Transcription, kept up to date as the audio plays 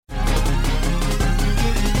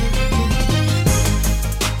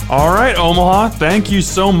All right, Omaha, thank you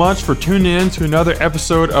so much for tuning in to another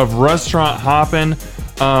episode of Restaurant Hoppin'.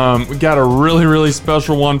 We got a really, really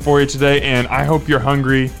special one for you today, and I hope you're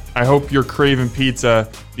hungry. I hope you're craving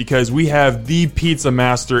pizza because we have the pizza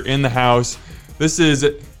master in the house. This is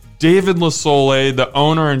David Losole, the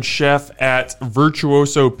owner and chef at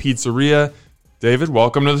Virtuoso Pizzeria. David,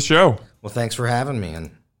 welcome to the show. Well, thanks for having me,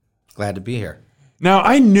 and glad to be here. Now,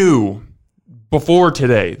 I knew before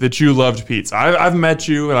today that you loved pizza. I've met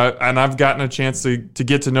you, and I've gotten a chance to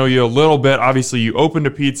get to know you a little bit. Obviously, you opened a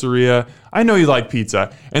pizzeria. I know you like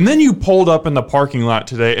pizza. And then you pulled up in the parking lot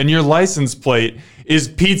today, and your license plate is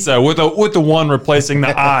pizza with the one replacing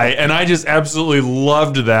the I, and I just absolutely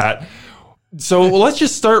loved that. So let's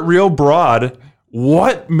just start real broad.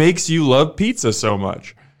 What makes you love pizza so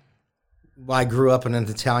much? Well, I grew up in an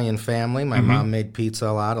Italian family. My mom made pizza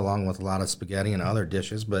a lot, along with a lot of spaghetti and other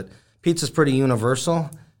dishes, but pizza's pretty universal.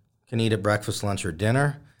 Can eat it breakfast, lunch, or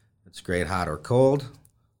dinner. It's great hot or cold.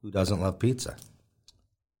 Who doesn't love pizza?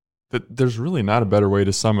 There's really not a better way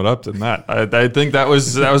to sum it up than that. I think that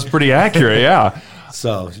was pretty accurate, yeah.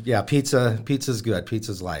 So, yeah, pizza's good.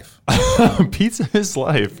 Pizza's life. Pizza is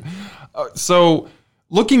life. So,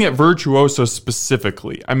 looking at Virtuoso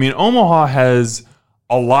specifically, I mean, Omaha has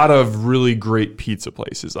a lot of really great pizza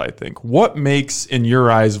places, I think. What makes, in your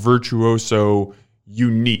eyes, Virtuoso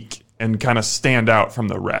unique and kind of stand out from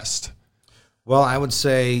the rest? Well, I would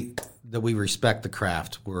say that we respect the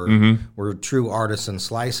craft. We're a true artisan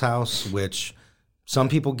slice house, which some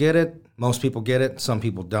people get it, most people get it, some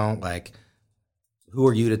people don't. Like, who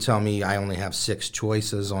are you to tell me I only have 6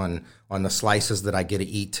 choices on the slices that I get to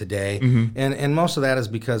eat today? And most of that is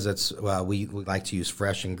because it's we like to use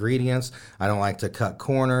fresh ingredients. I don't like to cut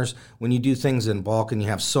corners. When you do things in bulk and you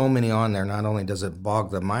have so many on there, not only does it bog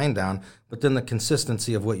the mind down, but then the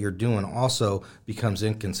consistency of what you're doing also becomes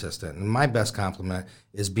inconsistent. And my best compliment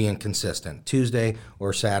is being consistent. Tuesday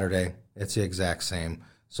or Saturday, it's the exact same.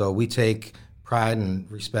 So we take pride and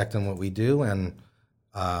respect in what we do, and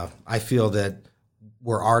I feel that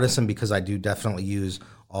we're artisan because I do definitely use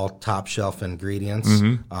all top shelf ingredients.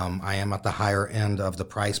 I am at the higher end of the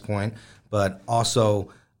price point, but also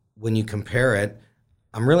when you compare it,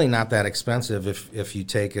 I'm really not that expensive if you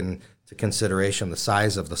take into consideration the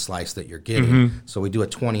size of the slice that you're getting. So we do a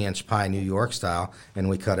 20-inch pie New York style, and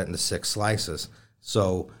we cut it into 6 slices.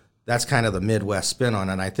 So that's kind of the Midwest spin on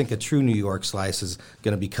it. And I think a true New York slice is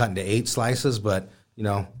going to be cut into 8 slices, but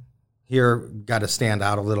here got to stand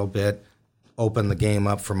out a little bit. Open the game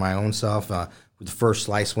up for my own self with the first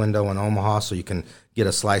slice window in Omaha, so you can get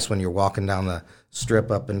a slice when you're walking down the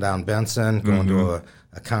strip up and down Benson, going to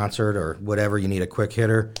a concert or whatever. You need a quick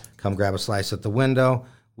hitter, come grab a slice at the window.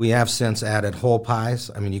 We have since added whole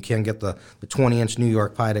pies. I mean, you can get the 20-inch New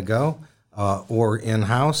York pie to go or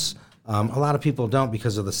in-house. A lot of people don't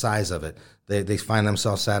because of the size of it. They find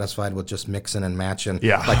themselves satisfied with just mixing and matching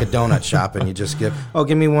like a donut shop, and you just give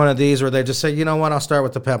me one of these, or they just say, you know what, I'll start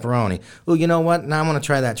with the pepperoni. Oh, you know what, now I'm going to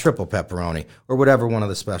try that triple pepperoni, or whatever one of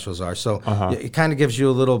the specials are. So it kind of gives you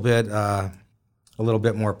a little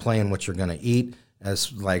bit more play in what you're going to eat,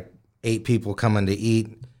 as like 8 people coming to eat,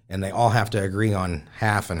 and they all have to agree on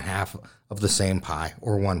half and half of the same pie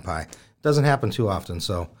or one pie. It doesn't happen too often,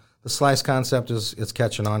 so the slice concept it's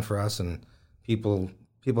catching on for us, and people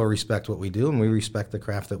respect what we do, and we respect the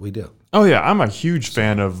craft that we do. Oh, yeah. I'm a huge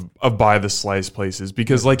fan of buy the slice places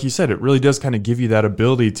because, like you said, it really does kind of give you that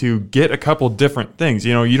ability to get a couple different things.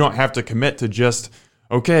 You don't have to commit to just,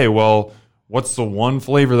 okay, well, what's the one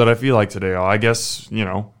flavor that I feel like today? Oh, I guess,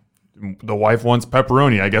 the wife wants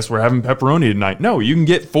pepperoni. I guess we're having pepperoni tonight. No, you can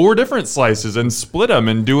get 4 different slices and split them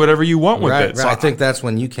and do whatever you want with it. Right. So I think that's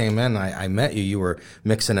when you came in. I met you. You were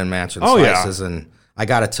mixing and matching slices, and I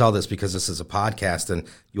got to tell this because this is a podcast and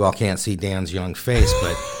you all can't see Dan's young face,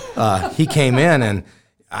 but he came in and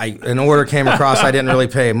an order came across. I didn't really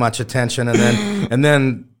pay much attention, and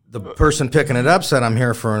then the person picking it up said, "I'm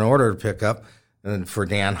here for an order to pick up and for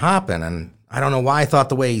Dan Hoppin." And I don't know why I thought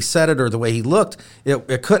the way he said it or the way he looked,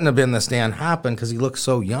 it couldn't have been this Dan Hoppin because he looked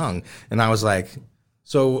so young. And I was like,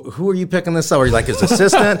 so who are you picking this up? Are you like his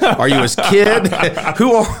assistant? Are you his kid?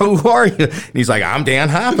 Who are you? And he's like, I'm Dan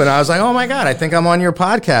Hoppin. I was like, oh my God, I think I'm on your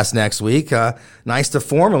podcast next week. Nice to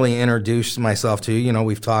formally introduce myself to you.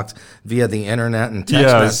 We've talked via the internet and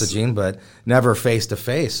text messaging, but never face to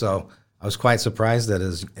face. So I was quite surprised at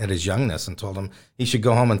his youngness and told him he should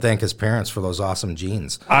go home and thank his parents for those awesome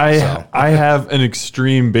genes. I have an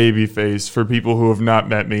extreme baby face for people who have not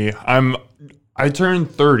met me. I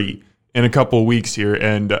turned 30 in a couple of weeks here,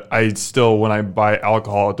 and I still, when I buy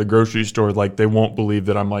alcohol at the grocery store, like, they won't believe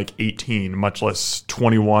that I'm like 18, much less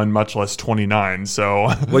 21, much less 29. So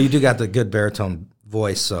well, you do got the good baritone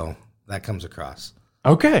voice, so that comes across.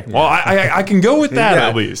 Okay. Well, I can go with that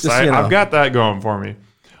at least. Just, I've got that going for me.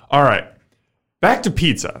 All right. Back to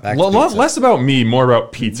pizza. Less about me, more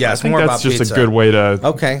about pizza. Yeah, I think that's just a good way to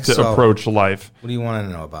approach life. What do you want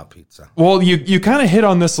to know about pizza? Well, you kind of hit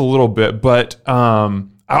on this a little bit, but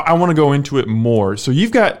I want to go into it more. So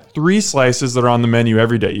you've got 3 slices that are on the menu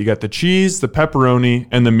every day. You got the cheese, the pepperoni,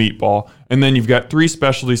 and the meatball. And then you've got 3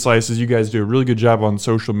 specialty slices. You guys do a really good job on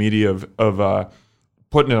social media of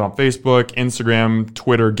putting it on Facebook, Instagram,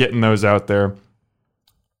 Twitter, getting those out there.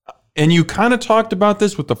 And you kind of talked about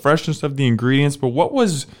this with the freshness of the ingredients, but what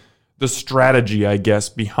was the strategy, I guess,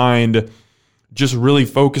 behind just really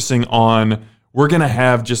focusing on, we're going to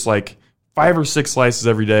have just like 5 or 6 slices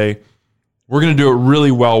every day. We're going to do it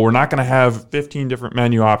really well. We're not going to have 15 different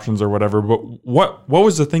menu options or whatever, but what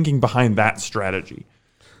was the thinking behind that strategy?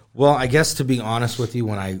 Well, I guess to be honest with you,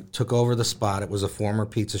 when I took over the spot, it was a former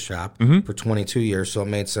pizza shop for 22 years, so it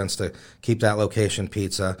made sense to keep that location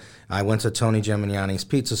pizza. I went to Tony Gemignani's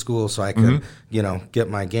pizza school so I could, get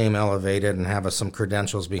my game elevated and have some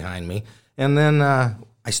credentials behind me. And then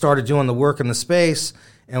I started doing the work in the space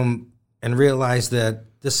and realized that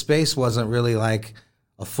this space wasn't really like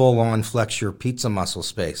a full-on flex your pizza muscle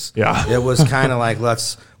space. Yeah. It was kind of like,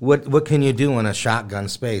 what can you do in a shotgun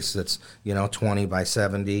space that's, 20 by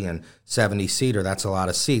 70 and 70 seater? That's a lot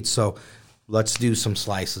of seats. So let's do some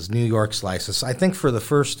slices, New York slices. I think for the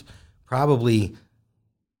first probably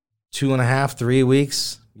 2.5, 3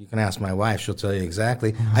 weeks, you can ask my wife, she'll tell you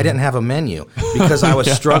exactly, I didn't have a menu because I was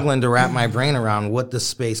struggling to wrap my brain around what this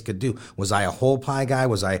space could do. Was I a whole pie guy?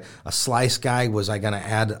 Was I a slice guy? Was I going to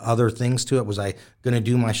add other things to it? Was I going to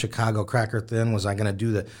do my Chicago cracker thin? Was I going to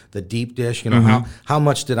do the deep dish? How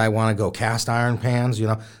much did I want to go cast iron pans?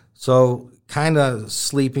 So kind of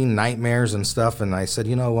sleeping nightmares and stuff. And I said,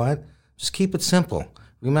 you know what? Just keep it simple.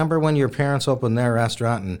 Remember when your parents opened their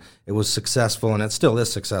restaurant and it was successful, and it still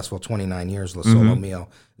is successful, 29 years, Losole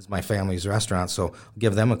Meal is my family's restaurant, so I'll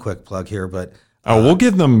give them a quick plug here. But we'll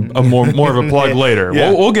give them a more of a plug later.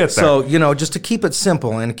 Yeah. We'll get there. So, just to keep it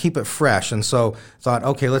simple and keep it fresh. And so thought,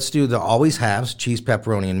 okay, let's do the always haves, cheese,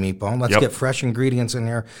 pepperoni, and meatball. Let's get fresh ingredients in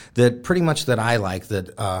here that pretty much that I like,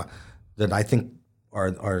 that I think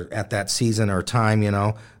are at that season or time,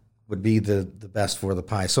 would be the best for the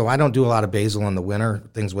pie. So I don't do a lot of basil in the winter,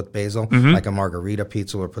 things with basil, like a margarita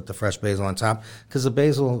pizza or put the fresh basil on top, because the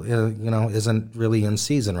basil, isn't really in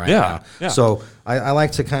season right now. Yeah. So I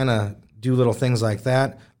like to kind of do little things like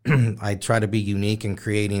that. I try to be unique in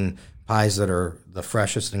creating pies that are the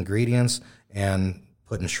freshest ingredients, and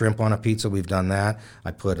putting shrimp on a pizza. We've done that.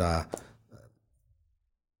 I put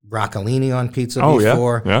broccolini on pizza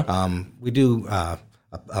before. Yeah. We do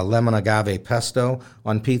a lemon agave pesto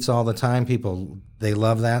on pizza all the time. People, they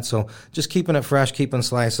love that. So just keeping it fresh, keeping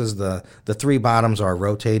slices. The 3 bottoms are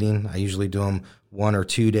rotating. I usually do them 1 or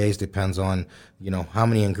 2 days, depends on, how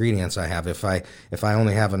many ingredients I have. If I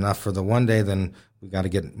only have enough for the one day, then we got to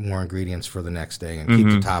get more ingredients for the next day and keep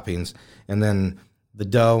the toppings. And then the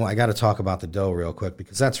dough, I got to talk about the dough real quick,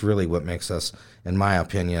 because that's really what makes us, in my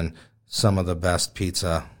opinion, some of the best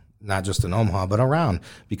pizza, not just in Omaha, but around,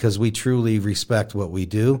 because we truly respect what we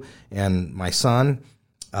do. And my son,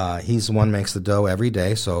 he's the one who makes the dough every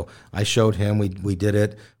day. So I showed him, we did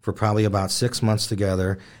it for probably about 6 months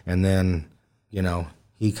together. And then,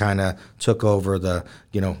 he kind of took over the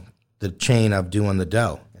chain of doing the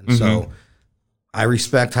dough. And so I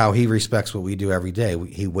respect how he respects what we do every day.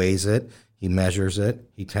 He weighs it, he measures it,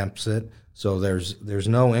 he temps it. So there's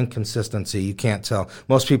no inconsistency. You can't tell.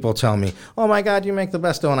 Most people tell me, "Oh my God, you make the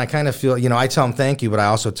best dough," and I kind of feel, I tell them thank you, but I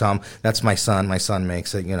also tell them that's my son. My son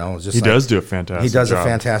makes it. He does do a fantastic. He does job. a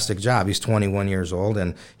fantastic job. He's 21 years old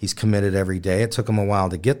and he's committed every day. It took him a while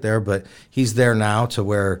to get there, but he's there now to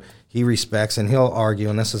where he respects, and he'll argue.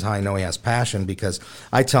 And this is how I know he has passion, because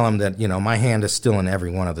I tell him that my hand is still in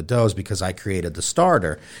every one of the doughs because I created the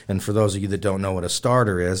starter. And for those of you that don't know what a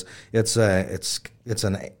starter is, it's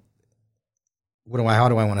an how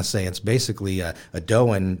do I want to say? It's basically a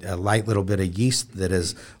dough and a light little bit of yeast that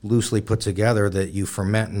is loosely put together that you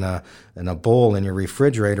ferment in a bowl in your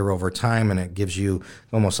refrigerator over time, and it gives you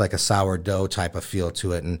almost like a sourdough type of feel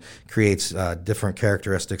to it, and creates different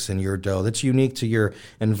characteristics in your dough that's unique to your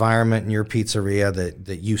environment and your pizzeria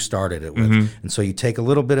that you started it with. And so you take a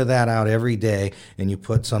little bit of that out every day and you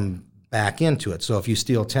put some back into it. So if you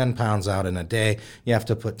steal 10 pounds out in a day, you have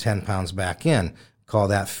to put 10 pounds back in. Call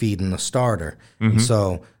that feeding the starter. And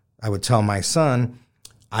so I would tell my son,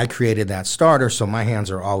 I created that starter, so my hands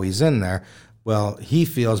are always in there. Well, he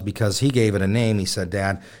feels because he gave it a name. He said,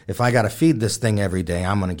 Dad, if I got to feed this thing every day,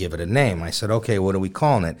 I'm going to give it a name. I said, okay, what are we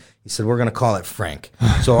calling it? He said, we're going to call it Frank.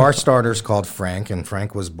 So our starter's called Frank, and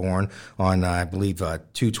Frank was born on, I believe,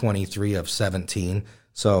 2/23 of 17.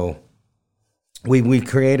 So we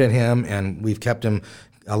created him, and we've kept him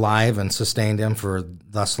alive and sustained him for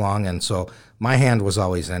thus long. And so my hand was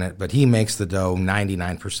always in it, but he makes the dough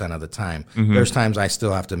 99% of the time. There's times I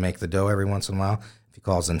still have to make the dough every once in a while if he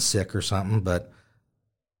calls in sick or something, but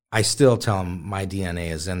I still tell him my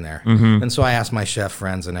DNA is in there. And so I ask my chef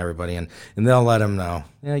friends and everybody, and they'll let him know,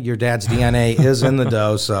 yeah, your dad's DNA is in the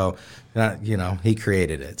dough, so, he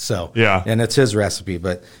created it. So, yeah. And it's his recipe,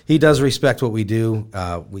 but he does respect what we do.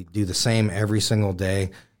 We do the same every single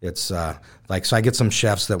day. It's so I get some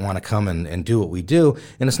chefs that want to come and do what we do,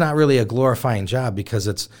 and it's not really a glorifying job because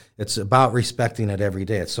it's about respecting it every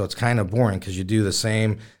day. So it's kind of boring because you do the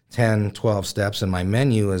same 10, 12 steps, and my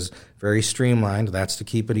menu is very streamlined. That's to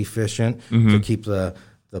keep it efficient, to keep the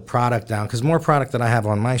product down. Because more product that I have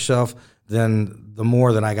on my shelf, then the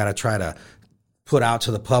more that I got to try to put out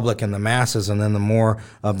to the public and the masses, and then the more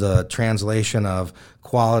of the translation of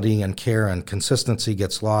quality and care and consistency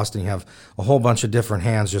gets lost, and you have a whole bunch of different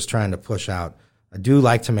hands just trying to push out. I do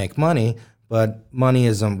like to make money, but money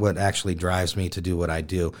isn't what actually drives me to do what I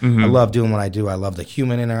do. I love doing what I do. I love the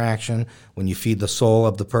human interaction. When you feed the soul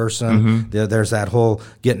of the person, there's that whole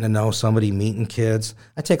getting to know somebody, meeting kids.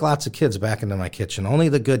 I take lots of kids back into my kitchen, only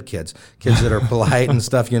the good kids that are polite and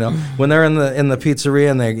stuff. When they're in the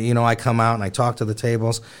pizzeria and they, I come out and I talk to the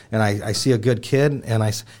tables and I see a good kid and I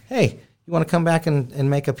say, hey, you want to come back and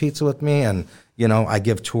make a pizza with me? And, I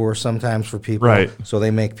give tours sometimes for people. Right. So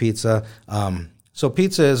they make pizza. So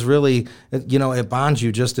pizza is really, it bonds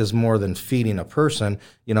you just as more than feeding a person,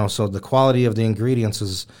 so the quality of the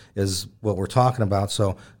ingredients is what we're talking about.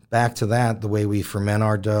 So back to that, the way we ferment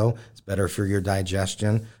our dough, it's better for your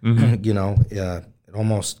digestion. It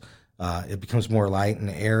almost, it becomes more light and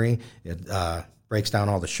airy. It breaks down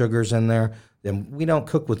all the sugars in there. And we don't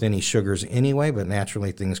cook with any sugars anyway, but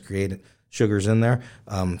naturally things create sugars in there.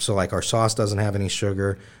 So like our sauce doesn't have any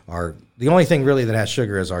sugar. The only thing really that has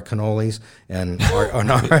sugar is our cannolis and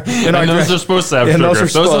those are supposed to have sugar.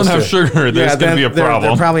 If those don't have sugar, there's going to be a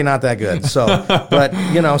problem. They're probably not that good. So,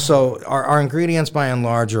 but so our ingredients by and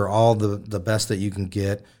large are all the best that you can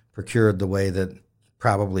get, procured the way that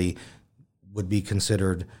probably would be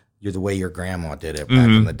considered the way your grandma did it back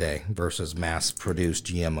in the day versus mass-produced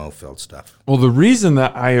GMO-filled stuff. Well, the reason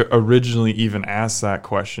that I originally even asked that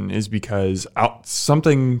question is because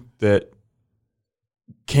something that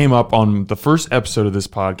came up on the first episode of this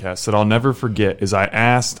podcast that I'll never forget is I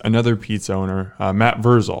asked another pizza owner, Matt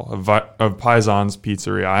Virtuoso of Paisans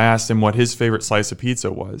Pizzeria, I asked him what his favorite slice of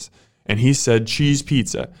pizza was, and he said cheese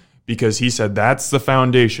pizza because he said that's the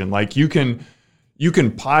foundation. Like you can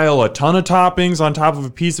pile a ton of toppings on top of a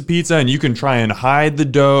piece of pizza and you can try and hide the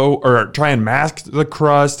dough or try and mask the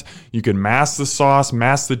crust. You can mask the sauce,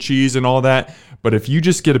 mask the cheese and all that. But if you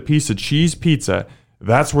just get a piece of cheese pizza,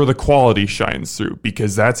 that's where the quality shines through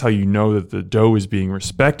because that's how you know that the dough is being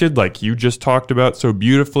respected, like you just talked about so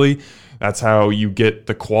beautifully. That's how you get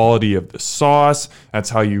the quality of the sauce.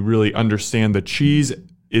 That's how you really understand the cheese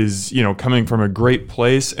is, coming from a great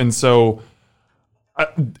place. And so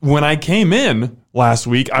when I came in last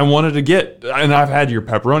week, I wanted to get, and I've had your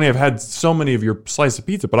pepperoni, I've had so many of your slice of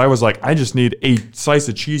pizza, but I was like, I just need a slice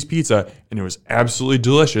of cheese pizza, and it was absolutely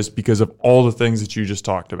delicious because of all the things that you just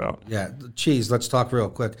talked about. Yeah, cheese, let's talk real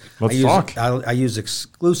quick. Let's talk. I use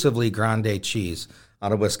exclusively grande cheese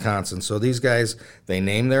out of Wisconsin. So these guys, they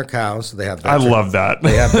name their cows. I love that.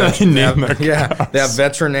 They have they have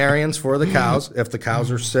veterinarians for the cows. If the cows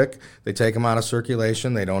are sick, they take them out of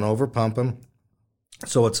circulation. They don't overpump them.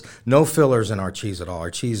 So it's no fillers in our cheese at all. Our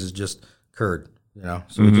cheese is just curd,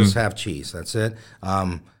 So we just have cheese. That's it.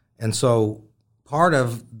 And so part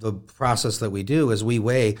of the process that we do is we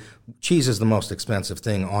weigh. Cheese is the most expensive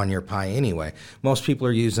thing on your pie anyway. Most people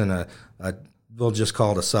are using we'll just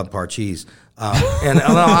call it a subpar cheese. And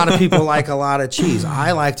a lot of people like a lot of cheese.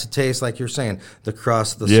 I like to taste, like you're saying, the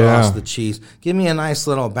crust, the sauce, the cheese. Give me a nice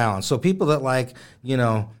little balance. So people that like,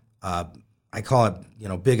 I call it,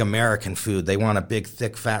 big American food. They want a big,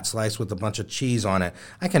 thick, fat slice with a bunch of cheese on it.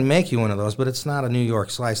 I can make you one of those, but it's not a New York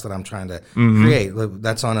slice that I'm trying to create.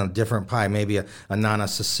 That's on a different pie. Maybe a Nana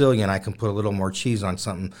Sicilian, I can put a little more cheese on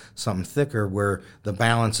something thicker where the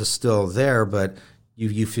balance is still there, but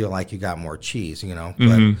you feel like you got more cheese,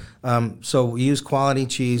 But so we use quality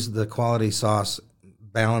cheese, the quality sauce,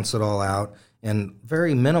 balance it all out, and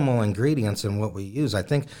very minimal ingredients in what we use. I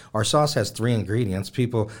think our sauce has 3 ingredients.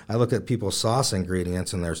 I look at people's sauce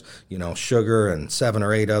ingredients, and there's, sugar and 7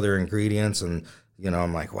 or 8 other ingredients, and,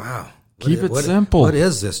 I'm like, wow. Keep it simple. What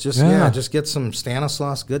is this? Just get some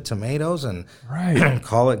Stanislaus, good tomatoes, and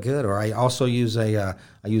call it good. Or I also use a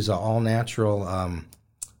all natural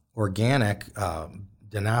organic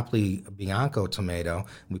DiNapoli Bianco tomato.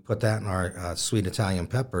 We put that in our sweet Italian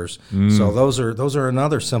peppers. So those are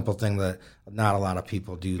another simple thing that not a lot of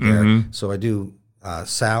people do there. So I do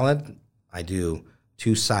salad. I do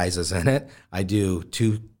 2 sizes in it. I do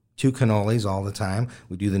two cannolis all the time.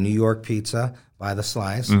 We do the New York pizza by the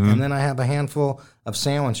slice, and then I have a handful of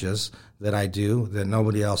sandwiches that I do that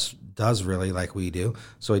nobody else does really like we do.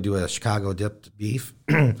 So I do a Chicago dipped beef,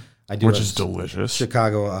 which is delicious.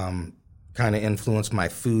 Chicago kind of influenced my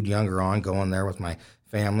food younger on, going there with my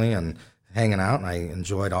family and hanging out, and I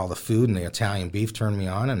enjoyed all the food, and the Italian beef turned me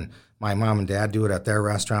on, and my mom and dad do it at their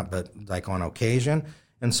restaurant, but like on occasion.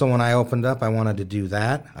 And so when I opened up, I wanted to do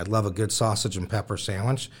that. I love a good sausage and pepper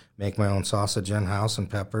sandwich, make my own sausage in-house and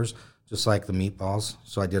peppers, just like the meatballs.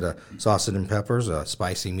 So I did a sausage and peppers, a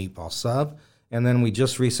spicy meatball sub. And then we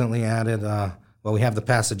just recently added, we have the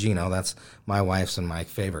Passaggino. That's my wife's and my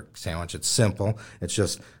favorite sandwich. It's simple. It's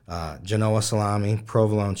just Genoa salami,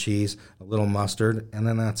 provolone cheese, a little mustard, and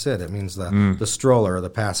then that's it. It means the stroller or the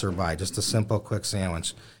passerby, just a simple, quick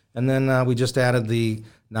sandwich. And then we just added the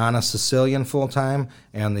Nana Sicilian full-time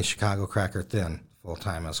and the Chicago Cracker Thin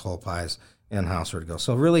full-time as whole pies in-house ready to go.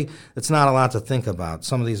 So really, it's not a lot to think about.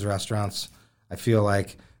 Some of these restaurants, I feel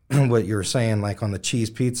like what you were saying, like on the cheese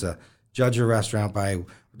pizza, judge your restaurant by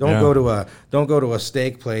don't go to a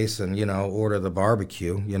steak place and order the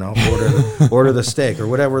barbecue. Order the steak or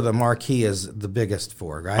whatever the marquee is the biggest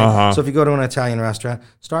for, right? So if you go to an Italian restaurant,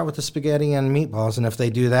 start with the spaghetti and meatballs, and if they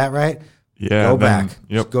do that right, go back.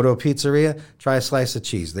 Go to a pizzeria, try a slice of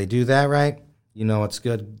cheese. They do that right, it's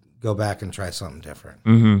good. Go back and try something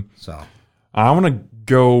different. So I want to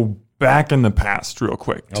go back in the past real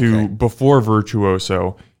quick to before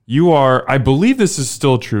Virtuoso. You are, I believe this is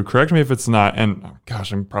still true. Correct me if it's not. And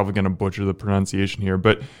gosh, I'm probably going to butcher the pronunciation here,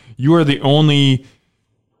 but you are the only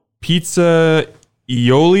pizza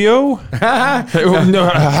Iolio? No,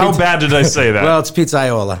 how bad did I say that? Well, it's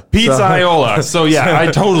Pizzaiola. Pizzaiola. So yeah, I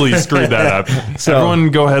totally screwed that up. So,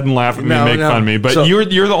 everyone go ahead and laugh at me and make fun of me. But you're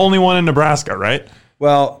the only one in Nebraska, right?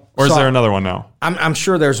 Well, or is there another one now? I'm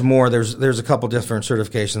sure there's more. There's a couple different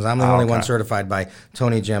certifications. I'm the only one certified by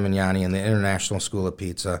Tony Gemignani in the International School of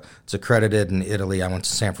Pizza. It's accredited in Italy. I went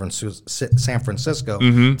to San Francisco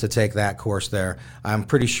to take that course there. I'm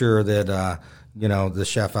pretty sure that the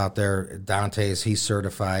chef out there, Dante's, he's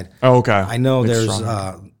certified. Oh, okay. I know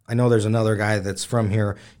there's another guy that's from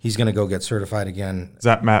here. He's going to go get certified again. Is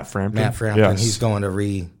that Matt Frampton? Matt Frampton. Yes. He's going to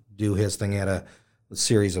redo his thing. He had a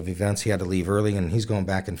series of events. He had to leave early, and he's going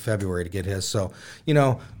back in February to get his. So,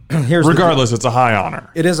 here's regardless, it's a high honor.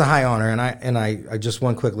 It is a high honor, and I just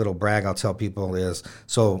one quick little brag I'll tell people is,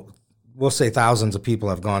 so we'll say thousands of people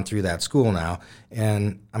have gone through that school now,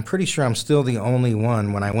 and I'm pretty sure I'm still the only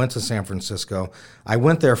one. When I went to San Francisco, I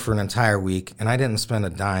went there for an entire week, and I didn't spend a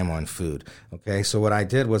dime on food. Okay, so what I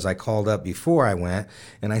did was I called up before I went,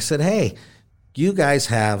 and I said, hey, you guys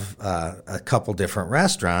have a couple different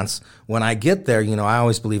restaurants. When I get there, I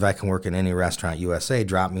always believe I can work in any restaurant USA.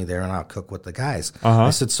 Drop me there and I'll cook with the guys.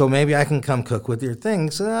 I said, so maybe I can come cook with your thing.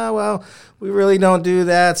 He said, oh, well, we really don't do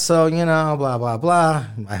that. So, blah, blah, blah.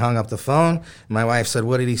 I hung up the phone. My wife said,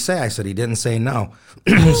 what did he say? I said, he didn't say no.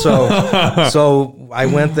 So I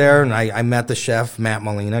went there and I met the chef, Matt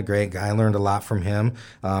Molina, great guy. I learned a lot from him,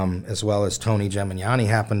 as well as Tony Gemignani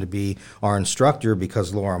happened to be our instructor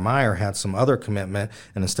because Laura Meyer had some other commitment,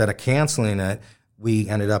 and instead of canceling it, we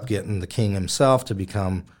ended up getting the king himself to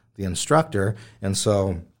become the instructor. And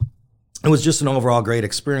so it was just an overall great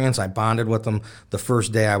experience. I bonded with them the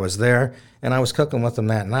first day I was there, and I was cooking with them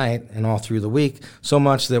that night and all through the week, so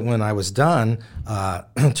much that when I was done,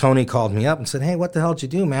 Tony called me up and said, hey, what the hell did you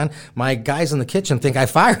do, man? My guys in the kitchen think I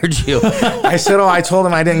fired you. I said, I told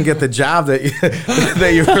them I didn't get the job that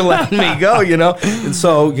you were letting me go, And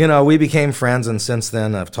so, we became friends, and since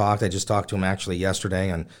then I've talked. I just talked to him actually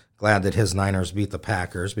yesterday, and glad that his Niners beat the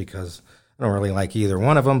Packers because I don't really like either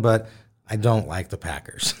one of them, but I don't like the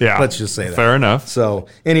Packers. Yeah. Let's just say that. Fair enough. So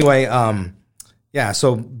anyway, Yeah,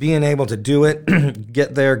 so being able to do it,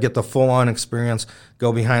 get there, get the full-on experience,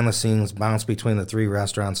 go behind the scenes, bounce between the 3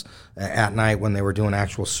 restaurants at night when they were doing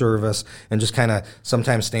actual service, and just kind of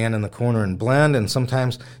sometimes stand in the corner and blend, and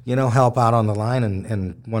sometimes, help out on the line.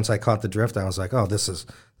 And once I caught the drift, I was like, oh, this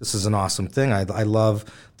is an awesome thing. I love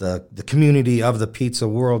the community of the pizza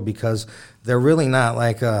world, because they're really not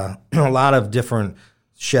like a lot of different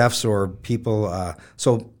chefs or people.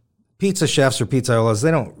 So pizza chefs or pizzaiolas,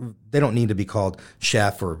 they don't need to be called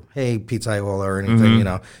chef or hey pizzaiola or anything.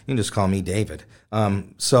 You can just call me David.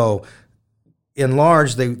 So in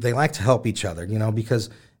large, they like to help each other, because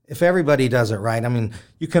if everybody does it right, I mean,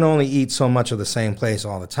 you can only eat so much of the same place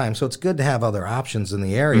all the time. So it's good to have other options in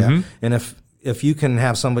the area. And if you can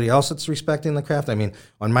have somebody else that's respecting the craft, I mean,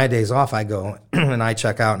 on my days off, I go and I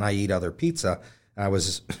check out and I eat other pizza. It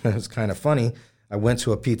was kind of funny. I went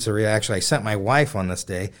to a pizzeria. Actually, I sent my wife on this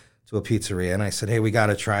day to a pizzeria, and I said, hey, we got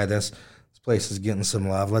to try this. This place is getting some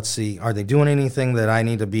love. Let's see, are they doing anything that I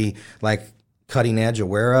need to be like cutting edge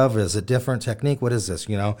aware of? Is it different technique? What is this,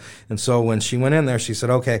 And so when she went in there, she said,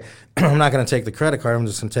 okay, I'm not going to take the credit card. I'm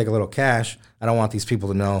just going to take a little cash. I don't want these people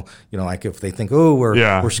to know, like if they think, oh,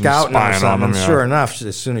 we're scouting or something. And sure enough,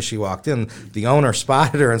 as soon as she walked in, the owner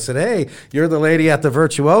spotted her and said, hey, you're the lady at the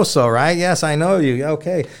Virtuoso, right? Yes, I know you.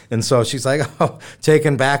 Okay. And so she's like, oh,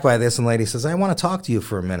 taken back by this. And the lady says, I want to talk to you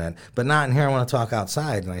for a minute, but not in here. I want to talk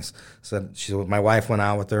outside. And I said, my wife went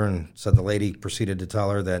out with her and said the lady proceeded to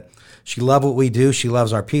tell her that she loved what we do. She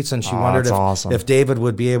loves our pizza. And she wondered if David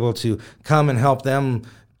would be able to come and help them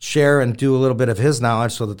share and do a little bit of his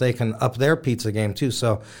knowledge so that they can up their pizza game too.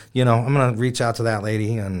 So, I'm going to reach out to that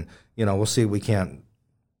lady and, we'll see if we can't,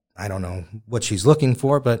 I don't know what she's looking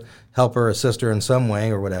for, but help her, assist her in some way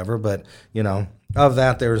or whatever. But, of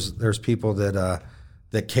that, there's people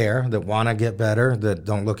that care, that want to get better, that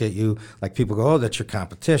don't look at you like people go, oh, that's your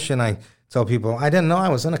competition. I tell people, I didn't know I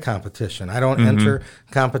was in a competition. I don't enter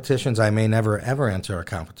competitions. I may never, ever enter a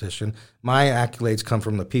competition. My accolades come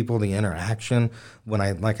from the people, the interaction.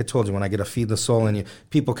 Like I told you, when I get to feed the soul and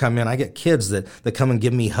people come in, I get kids that come and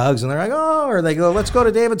give me hugs and they're like, oh, or they go, let's go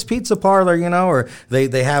to David's Pizza Parlor, or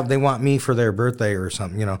they want me for their birthday or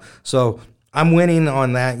something, So I'm winning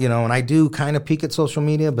on that, and I do kind of peek at social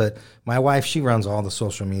media, but my wife, she runs all the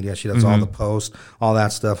social media. She does all the posts, all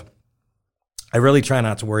that stuff. I really try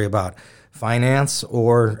not to worry about finance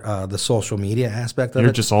or the social media aspect of it.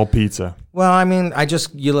 You're just all pizza. Well, I mean,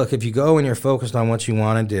 you look, if you go and you're focused on what you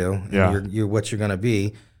want to do, and you're what you're going to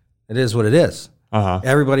be, it is what it is.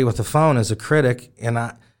 Everybody with the phone is a critic, and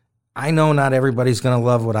I know not everybody's going to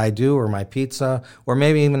love what I do or my pizza, or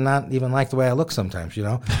maybe even not even like the way I look sometimes,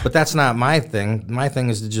 But that's not my thing. My thing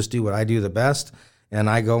is to just do what I do the best, and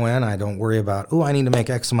I go in, I don't worry about, oh, I need to make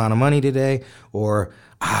X amount of money today, or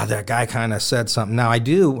that guy kind of said something. Now, I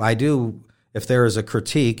do, if there is a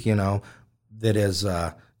critique, that is,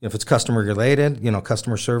 if it's customer related,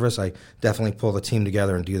 customer service, I definitely pull the team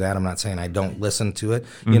together and do that. I'm not saying I don't listen to it,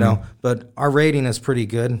 but our rating is pretty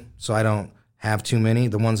good, so I don't have too many.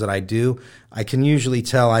 The ones that I do, I can usually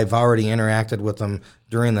tell I've already interacted with them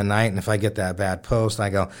during the night, and if I get that bad post,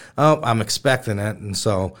 I go, oh, I'm expecting it, and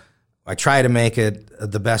so I try to make it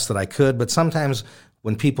the best that I could, but sometimes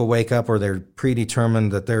when people wake up or they're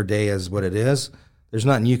predetermined that their day is what it is, there's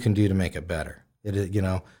nothing you can do to make it better.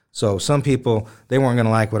 So some people, they weren't going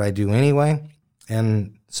to like what I do anyway.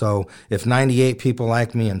 And so if 98 people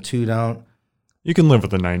like me and 2 don't, you can live with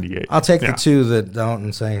the 98. I'll take the 2 that don't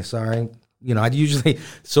and say, sorry. I'd usually,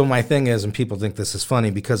 so my thing is, and people think this is funny,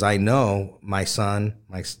 because I know my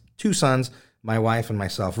 2 sons, my wife and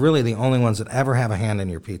myself, really the only ones that ever have a hand in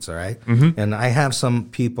your pizza, right? And I have some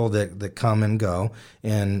people that come and go,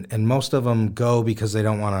 and most of them go because they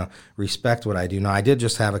don't want to respect what I do. Now, I did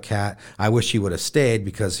just have a cat. I wish he would have stayed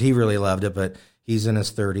because he really loved it, but he's in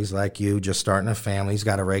his 30s like you, just starting a family. He's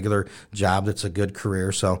got a regular job that's a good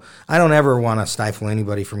career. So I don't ever want to stifle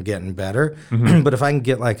anybody from getting better. But if I can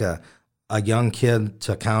get like a young kid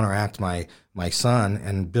to counteract my son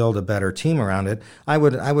and build a better team around it, I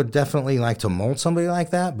would definitely like to mold somebody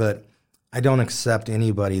like that, but I don't accept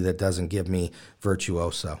anybody that doesn't give me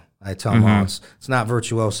Virtuoso. I tell them, oh, it's not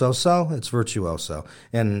Virtuoso, so it's Virtuoso.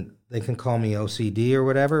 And they can call me OCD or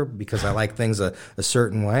whatever because I like things a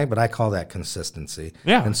certain way, but I call that consistency.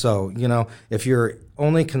 Yeah. And so, if your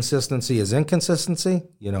only consistency is inconsistency,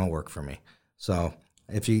 you don't work for me. So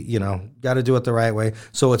if you got to do it the right way.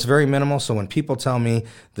 So it's very minimal. So when people tell me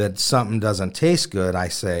that something doesn't taste good, I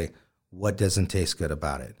say, what doesn't taste good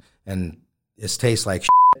about it? And it tastes like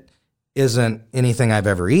shit. isn't anything I've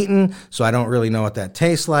ever eaten, so I don't really know what that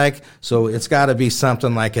tastes like. So it's got to be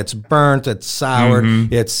something like it's burnt, it's sour,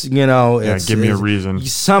 it's, it's, give me a reason.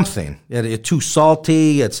 Something. It's too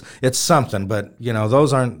salty, it's something. But,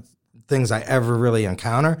 those aren't things I ever really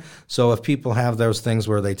encounter. So if people have those things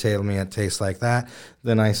where they tell me it tastes like that,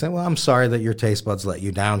 then I say, well, I'm sorry that your taste buds let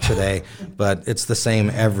you down today, but it's the same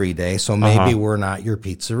every day. So maybe we're not your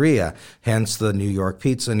pizzeria. Hence the New York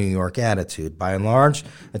pizza, New York attitude. By and large,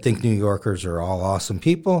 I think New Yorkers are all awesome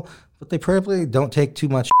people, but they probably don't take too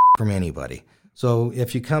much from anybody. So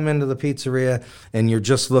if you come into the pizzeria and you're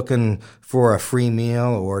just looking for a free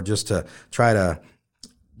meal or just to try to,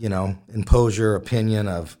 impose your opinion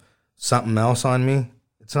of something else on me,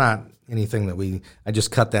 it's not anything that I just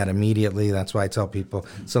cut that immediately. That's why I tell people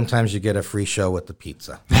sometimes you get a free show with the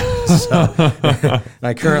pizza. So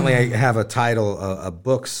I currently have a title, a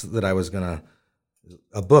book that I was going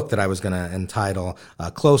to entitle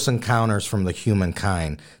Close Encounters from the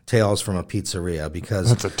Humankind, Tales from a Pizzeria, because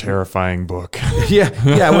that's a terrifying book. Yeah,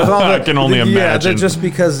 with all I can only imagine. Yeah, just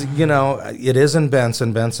because, it is in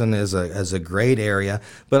Benson. Benson is a great area,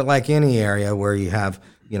 but like any area where you have,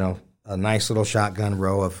 a nice little shotgun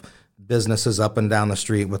row of businesses up and down the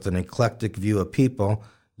street with an eclectic view of people,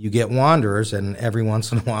 you get wanderers, and every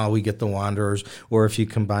once in a while we get the wanderers, or if you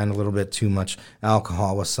combine a little bit too much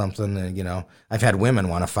alcohol with something, I've had women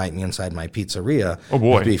want to fight me inside my pizzeria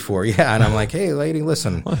before. Yeah, and I'm like, hey, lady,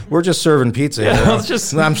 listen, we're just serving pizza here.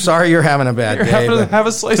 I'm sorry you're having a bad day. Have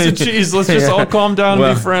a slice of cheese. Let's just all calm down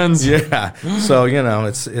and be friends. Yeah, so,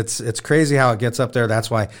 it's crazy how it gets up there. That's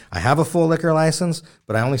why I have a full liquor license,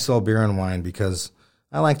 but I only sell beer and wine because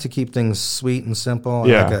I like to keep things sweet and simple.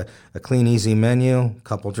 I like a clean, easy menu, a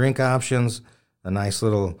couple drink options, a nice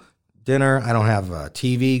little dinner. I don't have a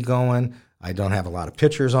TV going. I don't have a lot of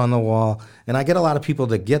pictures on the wall. And I get a lot of people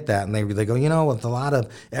that get that, and they go, with a lot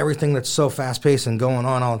of everything that's so fast-paced and going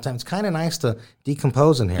on all the time, it's kind of nice to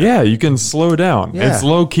decompose in here. Yeah, you can slow down. Yeah. It's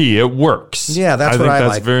low-key. It works. Yeah, that's what I like. I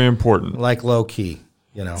think that's very important. Like low-key,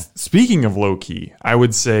 Speaking of low-key, I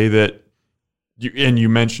would say that you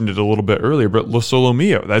mentioned it a little bit earlier, but Losole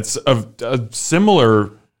Mio, that's a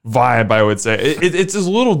similar vibe, I would say. It's a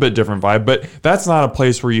little bit different vibe, but that's not a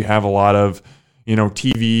place where you have a lot of,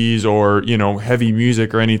 TVs or, heavy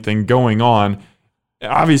music or anything going on.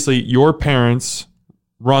 Obviously, your parents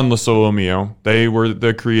run Losole Mio. They were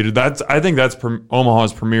the creator. I think that's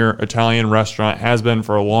Omaha's premier Italian restaurant, has been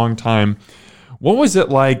for a long time. What was it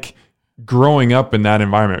like growing up in that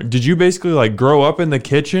environment? Did you basically grow up in the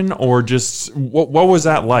kitchen, or just what was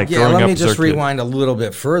that like? Yeah, let me just rewind a little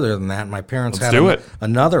bit further than that. My parents had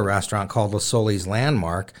another restaurant called Losole's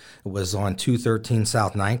Landmark. It was on 213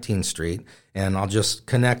 South 19th Street. And I'll just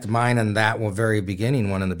connect mine and that very beginning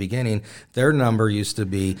one in the beginning. Their number used to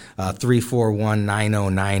be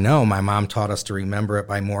 341-9090. My mom taught us to remember it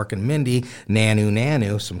by Mork and Mindy,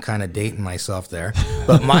 Nanu. So I'm kind of dating myself there.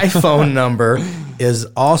 But my phone number is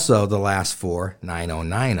also the last four,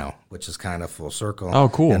 9090, which is kind of full circle. Oh,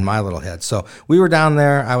 cool. In my little head. So we were down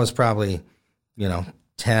there. I was probably,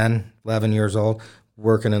 10, 11 years old,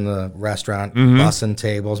 working in the restaurant, bussing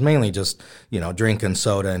tables, mainly just, drinking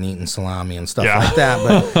soda and eating salami and stuff like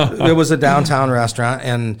that. But it was a downtown restaurant,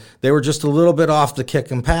 and they were just a little bit off the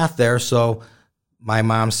kicking path there. So my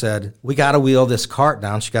mom said, we got to wheel this cart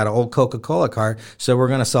down. She got an old Coca-Cola cart. So we're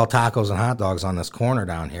going to sell tacos and hot dogs on this corner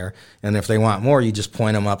down here. And if they want more, you just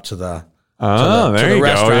point them up to the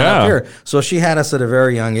restaurant up here. So she had us at a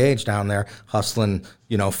very young age down there hustling,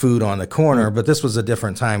 food on the corner. But this was a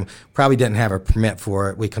different time. Probably didn't have a permit for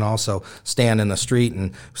it. We can also stand in the street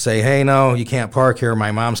and say, hey, no, you can't park here.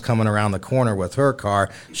 My mom's coming around the corner with her car.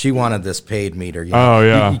 She wanted this paid meter. Oh,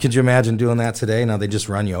 yeah. Could you imagine doing that today? No, they just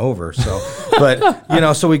run you over. So,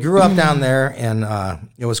 but, so we grew up down there, and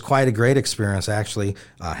it was quite a great experience, actually,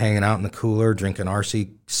 hanging out in the cooler, drinking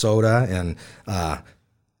RC soda, and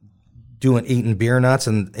eating beer nuts,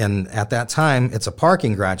 and at that time, it's a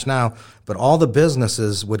parking garage now, but all the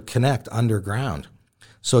businesses would connect underground.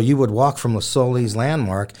 So you would walk from Losole's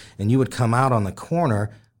Landmark, and you would come out on the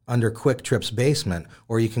corner under Quick Trip's basement,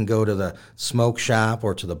 or you can go to the smoke shop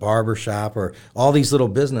or to the barber shop, or all these little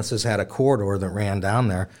businesses had a corridor that ran down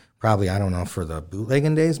there. Probably, I don't know, for the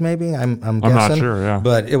bootlegging days, maybe, I'm guessing. I'm not sure, yeah.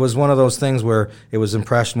 But it was one of those things where it was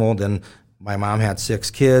impressionable, and my mom had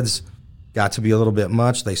 6 kids. Got to be a little bit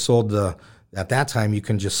much. They sold at that time, you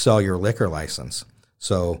can just sell your liquor license.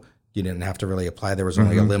 So you didn't have to really apply. There was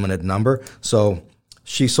only a limited number. So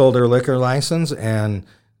she sold her liquor license, and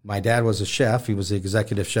my dad was a chef. He was the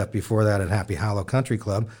executive chef before that at Happy Hollow Country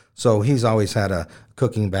Club. So he's always had a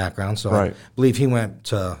cooking background. So I believe he went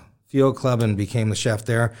to Field Club and became the chef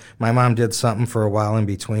there. My mom did something for a while in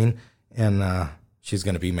between. and she's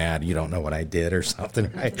going to be mad. You don't know what I did or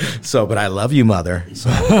something, right? So, but I love you, Mother.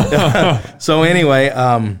 So, so anyway.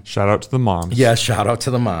 Shout out to the moms. Yeah, shout out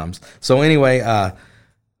to the moms. So anyway,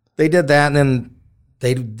 they did that, and then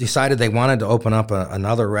they decided they wanted to open up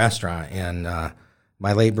another restaurant, and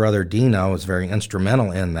my late brother Dino was very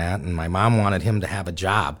instrumental in that, and my mom wanted him to have a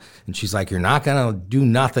job. And she's like, you're not going to do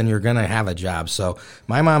nothing, you're going to have a job. So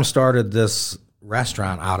my mom started this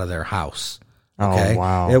restaurant out of their house. Okay? Oh,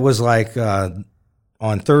 wow. It was like on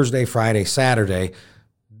Thursday, Friday, Saturday,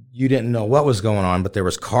 you didn't know what was going on, but there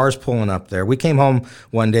was cars pulling up there. We came home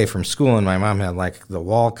one day from school, and my mom had like the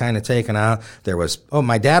wall kind of taken out. There was,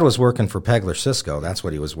 my dad was working for Pegler Cisco. That's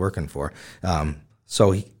what he was working for.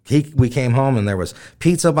 So we came home, and there was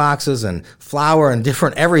pizza boxes and flour and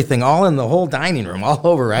different everything all in the whole dining room, all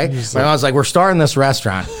over, right? My mom was like, we're starting this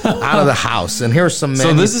restaurant out of the house, and here's some menus.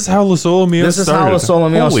 So this is how Losole Mio started. This is how Losole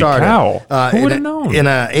Mio started. Holy cow. Who would have known? In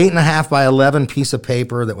a 8.5 by 11 piece of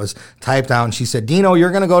paper that was typed out, and she said, Dino,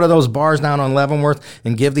 you're going to go to those bars down on Leavenworth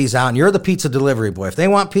and give these out, and you're the pizza delivery boy. If they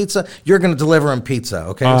want pizza, you're going to deliver them pizza,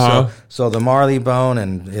 okay? So the Marley Bone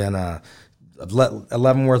and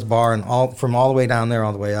Leavenworth Bar, and all the way down there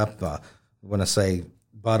all the way up, I want to say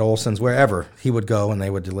Bud Olson's, wherever he would go, and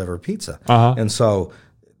they would deliver pizza. And so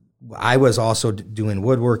I was also doing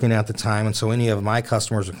woodworking at the time, and so any of my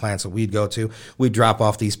customers or clients that we'd go to, we'd drop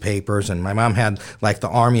off these papers, and my mom had like the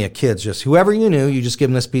army of kids, just whoever you knew, you just give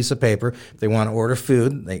them this piece of paper. If they want to order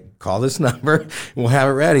food, they call this number, we'll have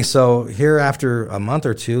it ready. So here after a month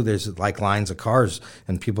or two, there's like lines of cars,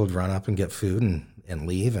 and people would run up and get food and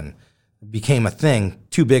leave, and became a thing,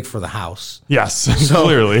 too big for the house. Yes, so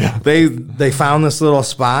clearly. They found this little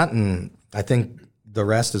spot, and I think the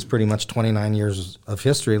rest is pretty much 29 years of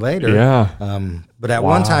history later. Yeah. But at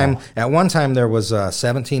one time there was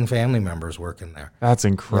 17 family members working there. That's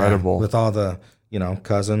incredible. Yeah, with all the,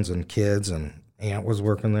 cousins and kids, and aunt was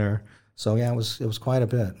working there. So yeah, it was quite a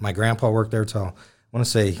bit. My grandpa worked there till, I want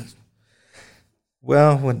to say,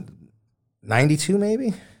 when 92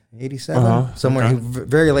 maybe? 87, somewhere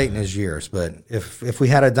very late in his years. But if we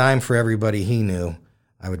had a dime for everybody he knew,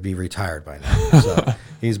 I would be retired by now. So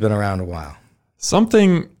he's been around a while.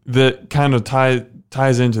 Something that kind of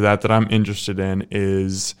ties into that I'm interested in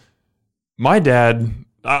is my dad.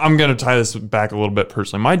 I'm going to tie this back a little bit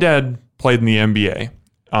personally. My dad played in the NBA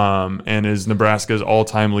and is Nebraska's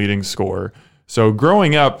all-time leading scorer. So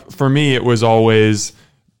growing up, for me, it was always...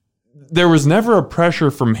 There was never a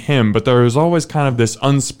pressure from him, but there was always kind of this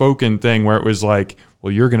unspoken thing where it was like,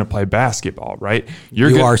 well, you're going to play basketball, right?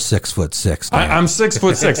 You are 6'6". I'm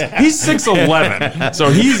 6'6". He's 6'11", so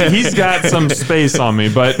he's got some space on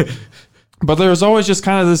me. But there was always just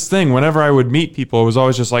kind of this thing. Whenever I would meet people, it was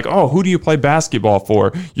always just like, oh, who do you play basketball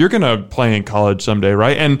for? You're going to play in college someday,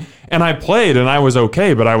 right? And I played, and I was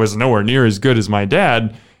okay, but I was nowhere near as good as my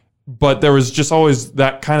dad. But there was just always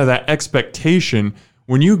that kind of that expectation.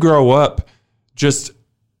 When you grow up, just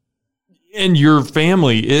and your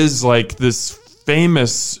family is like this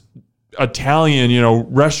famous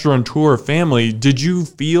Italian, restaurateur family, did you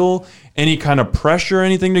feel any kind of pressure or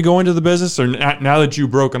anything to go into the business? Or now that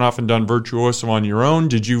you've broken off and done Virtuoso on your own,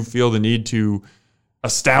 did you feel the need to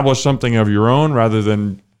establish something of your own rather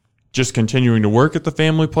than just continuing to work at the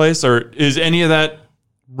family place? Or is any of that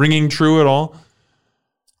ringing true at all?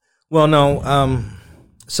 Well, no.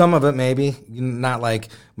 Some of it maybe, not like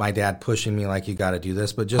my dad pushing me like you got to do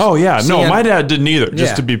this, but just no, my dad didn't either.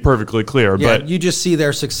 Just to be perfectly clear, but you just see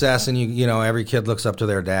their success, and you every kid looks up to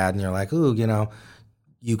their dad, and you're like, ooh,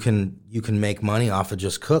 you can make money off of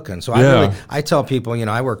just cooking. So I tell people,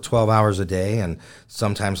 I work 12 hours a day and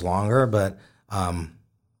sometimes longer, but I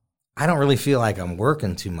don't really feel like I'm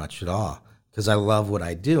working too much at all because I love what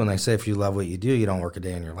I do, and they say if you love what you do, you don't work a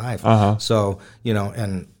day in your life. So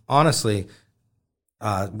and honestly.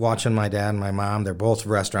 Watching my dad and my mom, they're both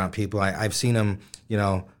restaurant people. I've seen them,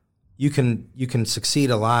 you can succeed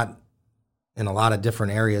a lot in a lot of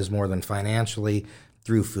different areas more than financially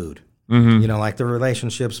through food. Like the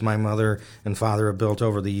relationships my mother and father have built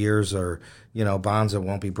over the years are, bonds that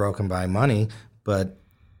won't be broken by money, but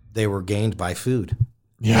they were gained by food.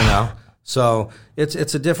 So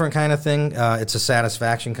it's a different kind of thing. It's a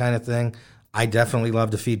satisfaction kind of thing. I definitely love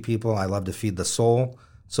to feed people. I love to feed the soul.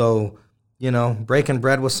 So breaking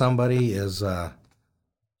bread with somebody is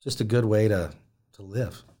just a good way to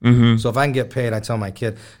live. So if I can get paid, I tell my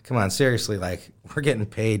kid, come on, seriously, like we're getting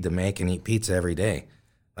paid to make and eat pizza every day.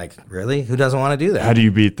 Like, really? Who doesn't want to do that? How do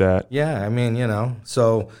you beat that? Yeah, I mean,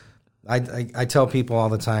 so I tell people all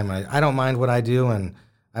the time, I don't mind what I do, and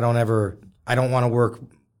I don't want to work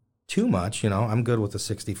too much. I'm good with a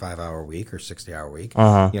 65-hour week or 60-hour week.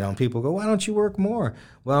 People go, why don't you work more?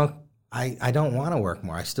 Well, I don't want to work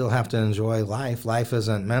more. I still have to enjoy life. Life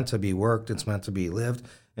isn't meant to be worked. It's meant to be lived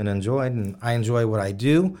and enjoyed. And I enjoy what I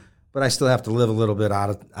do, but I still have to live a little bit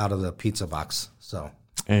out of the pizza box. So,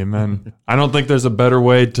 amen. I don't think there's a better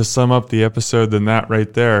way to sum up the episode than that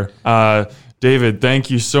right there. David,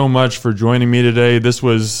 thank you so much for joining me today. This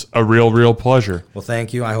was a real pleasure. Well,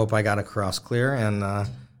 thank you. I hope I got across clear. And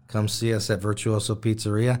come see us at Virtuoso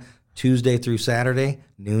Pizzeria Tuesday through Saturday,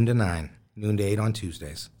 noon to 9, noon to 8 on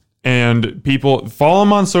Tuesdays. And people follow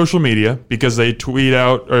them on social media because they tweet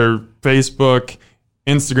out, or Facebook,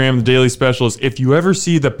 Instagram, the daily specials. If you ever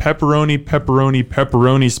see the pepperoni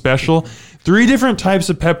special, 3 different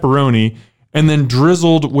types of pepperoni and then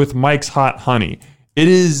drizzled with Mike's Hot Honey. It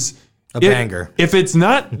is a banger. If it's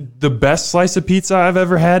not the best slice of pizza I've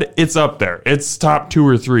ever had, it's up there. It's top 2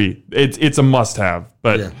 or 3. It's a must-have.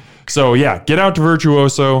 But So yeah, get out to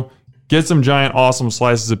Virtuoso, get some giant awesome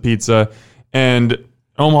slices of pizza, and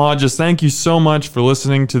Omaha, just thank you so much for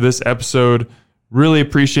listening to this episode. Really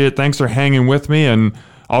appreciate it. Thanks for hanging with me, and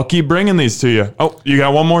I'll keep bringing these to you. Oh, you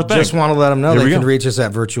got one more thing. Just want to let them know they can reach us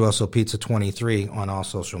at Virtuoso Pizza 23 on all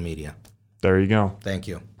social media. There you go. Thank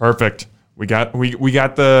you. Perfect. We got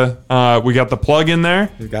the plug in there.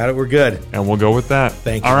 We got it. We're good. And we'll go with that.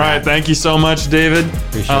 Thank you. All right. Thank you so much, David.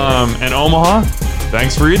 Appreciate it. And Omaha,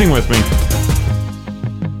 thanks for eating with me.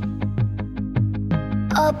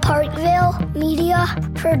 A Parkville Media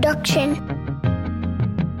Production.